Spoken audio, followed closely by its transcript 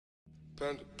I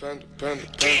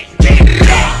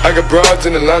got broads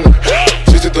in Atlanta,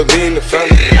 just to lean in the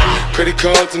family. Credit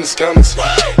cards in the scammers,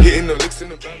 hitting the licks in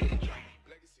the van.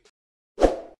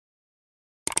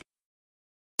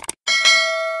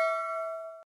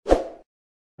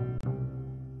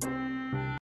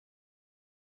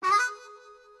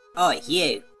 Oi,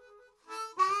 you.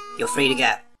 You're free to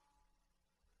go.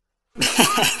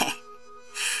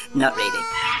 Not really,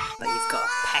 but you've got a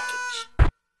package.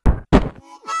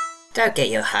 Don't get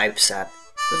your hopes up.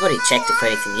 We've already checked it for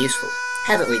anything useful,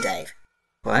 haven't we, Dave?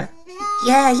 What?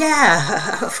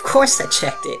 Yeah, of course I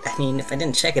checked it. I mean, if I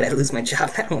didn't check it, I'd lose my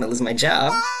job. I don't want to lose my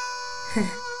job.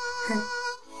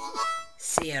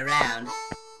 See you around.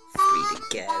 Free to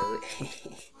go.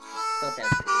 Thought that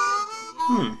was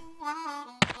pretty good.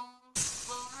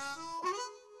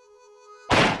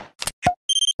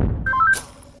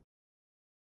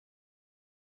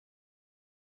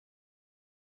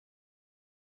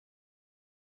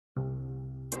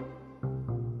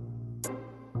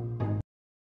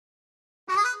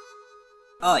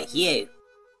 Oi, you.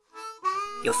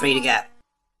 You're free to go.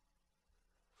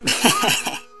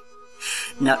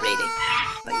 Not really,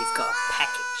 but you've got a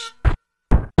package.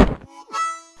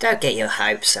 Don't get your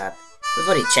hopes up. We've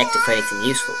already checked it for anything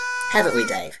useful, haven't we,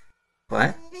 Dave?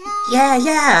 What?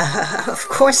 Yeah, of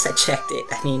course I checked it.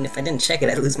 I mean, if I didn't check it,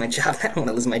 I'd lose my job. I don't want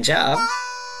to lose my job.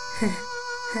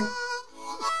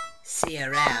 See you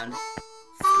around.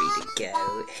 Free to go.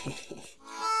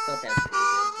 Thought that was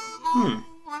pretty good.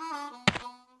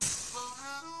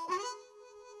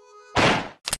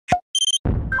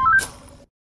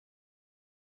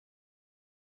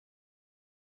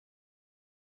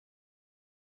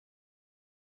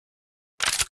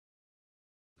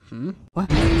 What?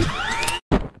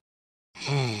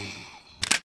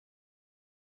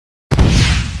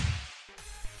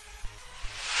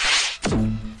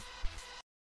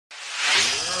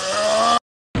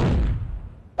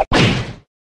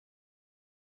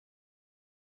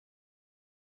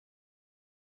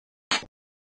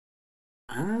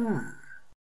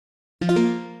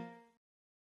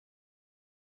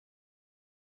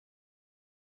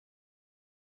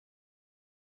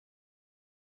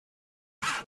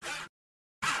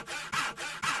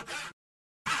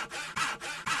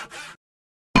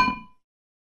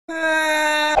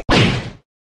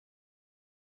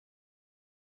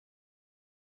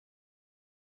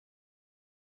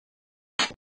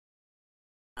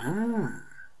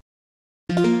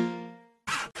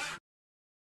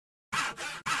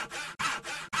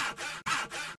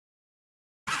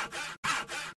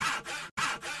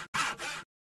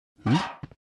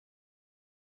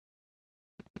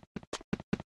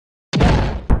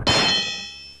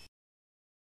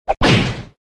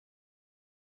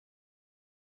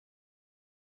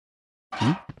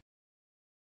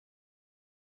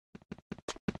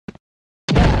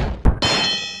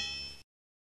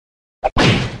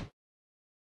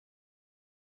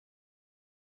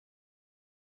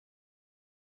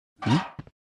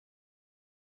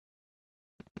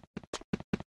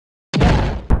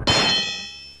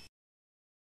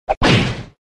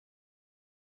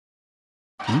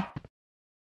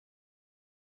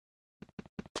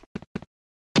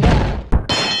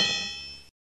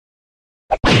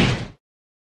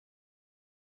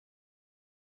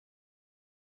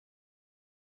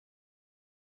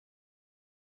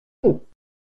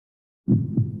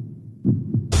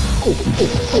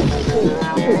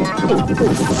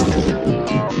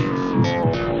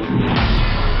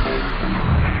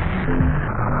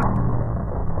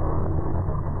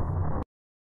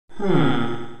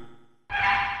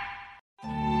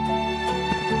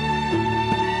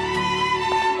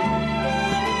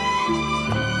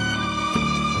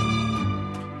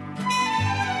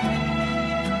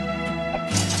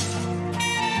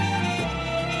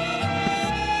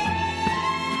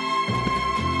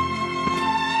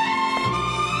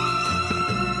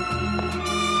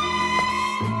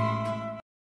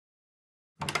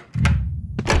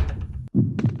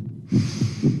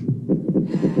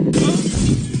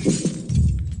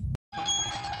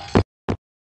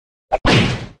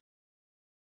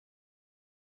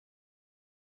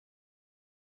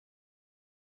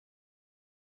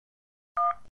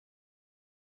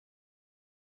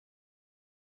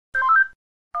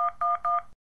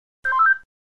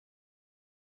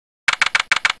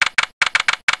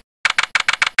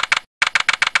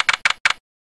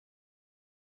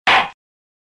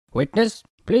 Witness,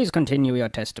 please continue your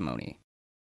testimony.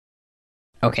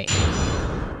 Okay.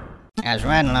 I was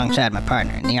riding alongside my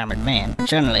partner in the armored van, but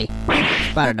suddenly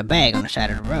spotted a bag on the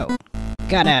side of the road.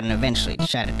 Got out and eventually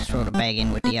decided to throw the bag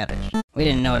in with the others. We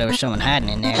didn't know there was someone hiding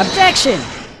in there. Objection!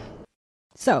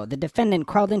 So, the defendant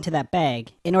crawled into that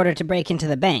bag in order to break into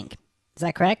the bank. Is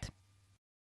that correct?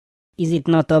 Is it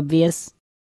not obvious?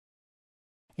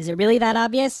 Is it really that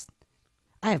obvious?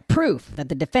 I have proof that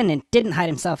the defendant didn't hide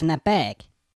himself in that bag.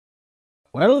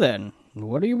 Well then,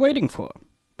 what are you waiting for?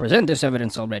 Present this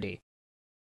evidence already.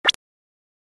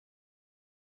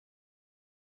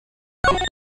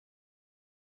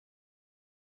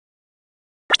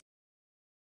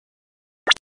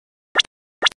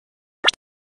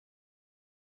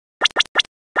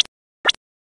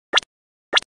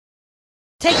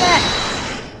 Take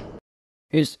that!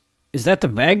 Is that the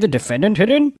bag the defendant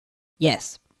hid in?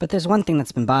 Yes, but there's one thing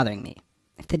that's been bothering me.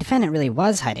 If the defendant really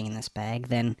was hiding in this bag,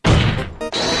 then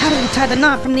how did he tie the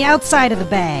knot from the outside of the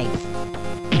bag?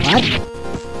 What?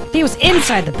 If he was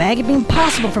inside the bag, it'd be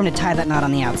impossible for him to tie that knot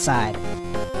on the outside.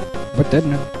 But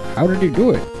then, how did he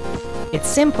do it? It's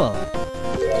simple.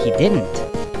 He didn't.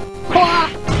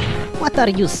 What are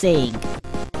you saying?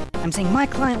 I'm saying my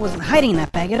client wasn't hiding in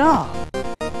that bag at all.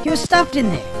 He was stuffed in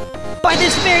there. By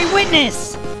this very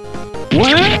witness!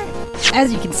 What?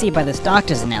 As you can see by this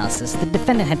doctor's analysis, the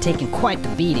defendant had taken quite the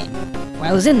beating. While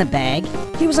he was in the bag,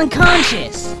 he was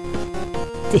unconscious.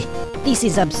 This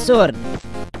is absurd.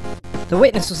 The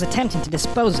witness was attempting to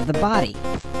dispose of the body.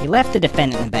 He left the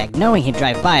defendant in the bag, knowing he'd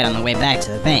drive by it on the way back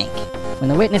to the bank. When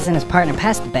the witness and his partner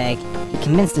passed the bag, he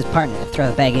convinced his partner to throw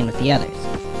the bag in with the others.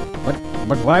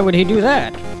 But why would he do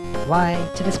that? Why,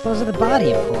 to dispose of the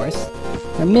body, of course.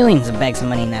 There were millions of bags of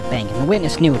money in that bank, and the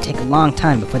witness knew it would take a long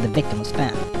time before the victim was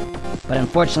found. But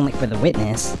unfortunately for the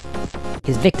witness,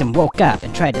 his victim woke up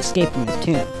and tried to escape from his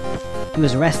tomb. He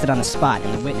was arrested on the spot,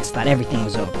 and the witness thought everything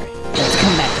was over. But it's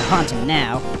come back to haunt him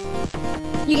now.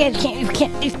 You guys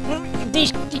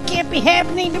this can't be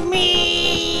happening to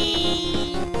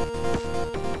me!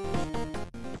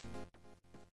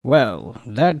 Well,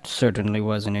 that certainly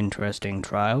was an interesting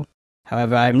trial.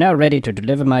 However, I am now ready to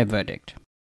deliver my verdict.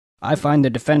 I find the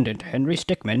defendant, Henry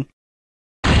Stickmin,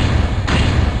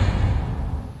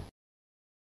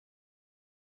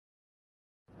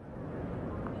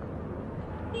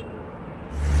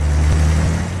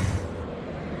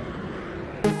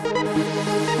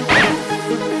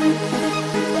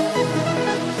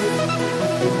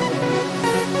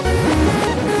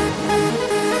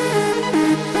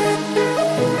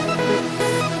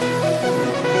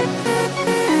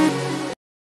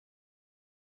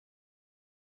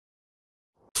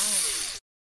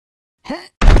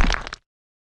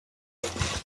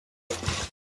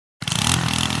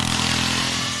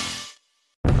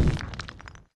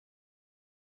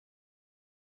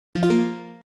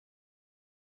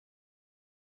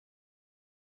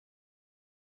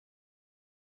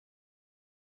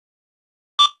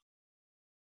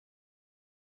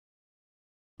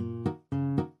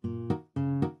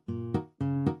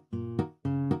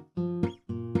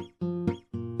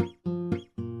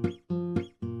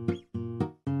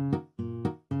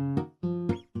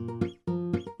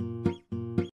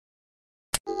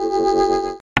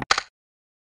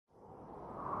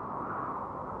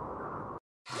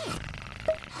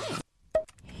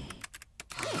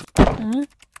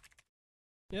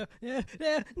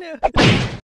 No.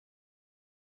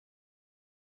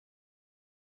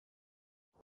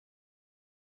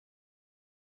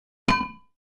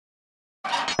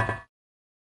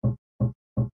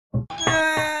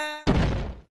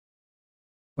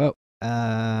 Well,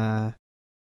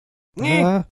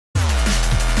 Yeah.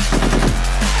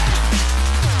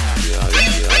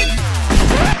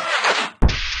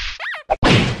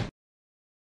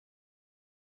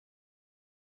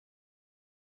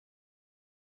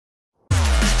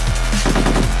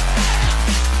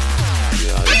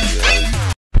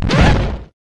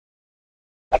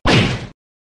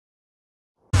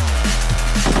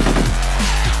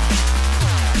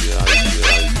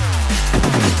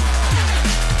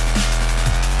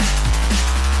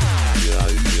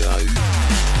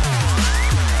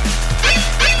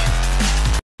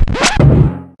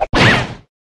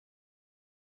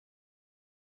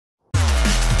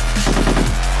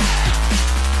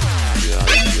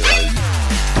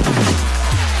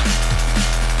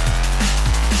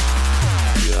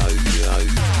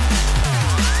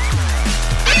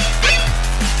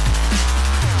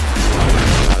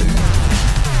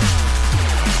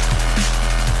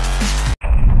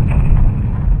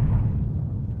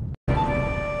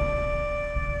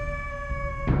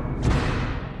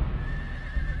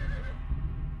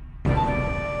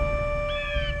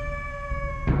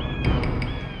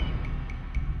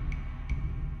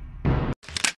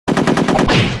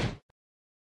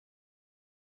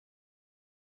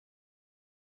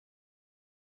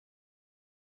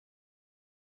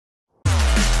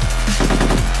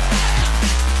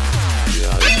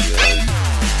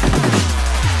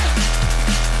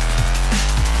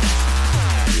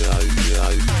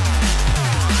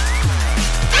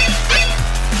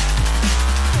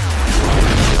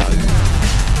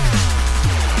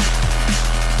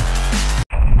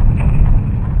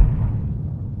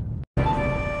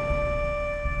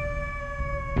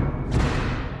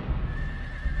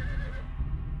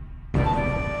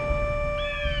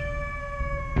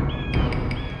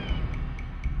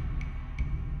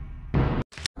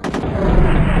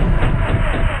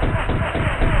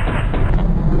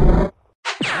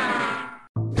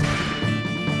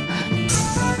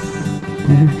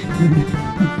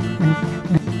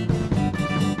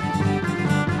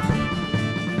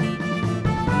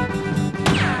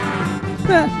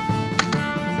 Ah.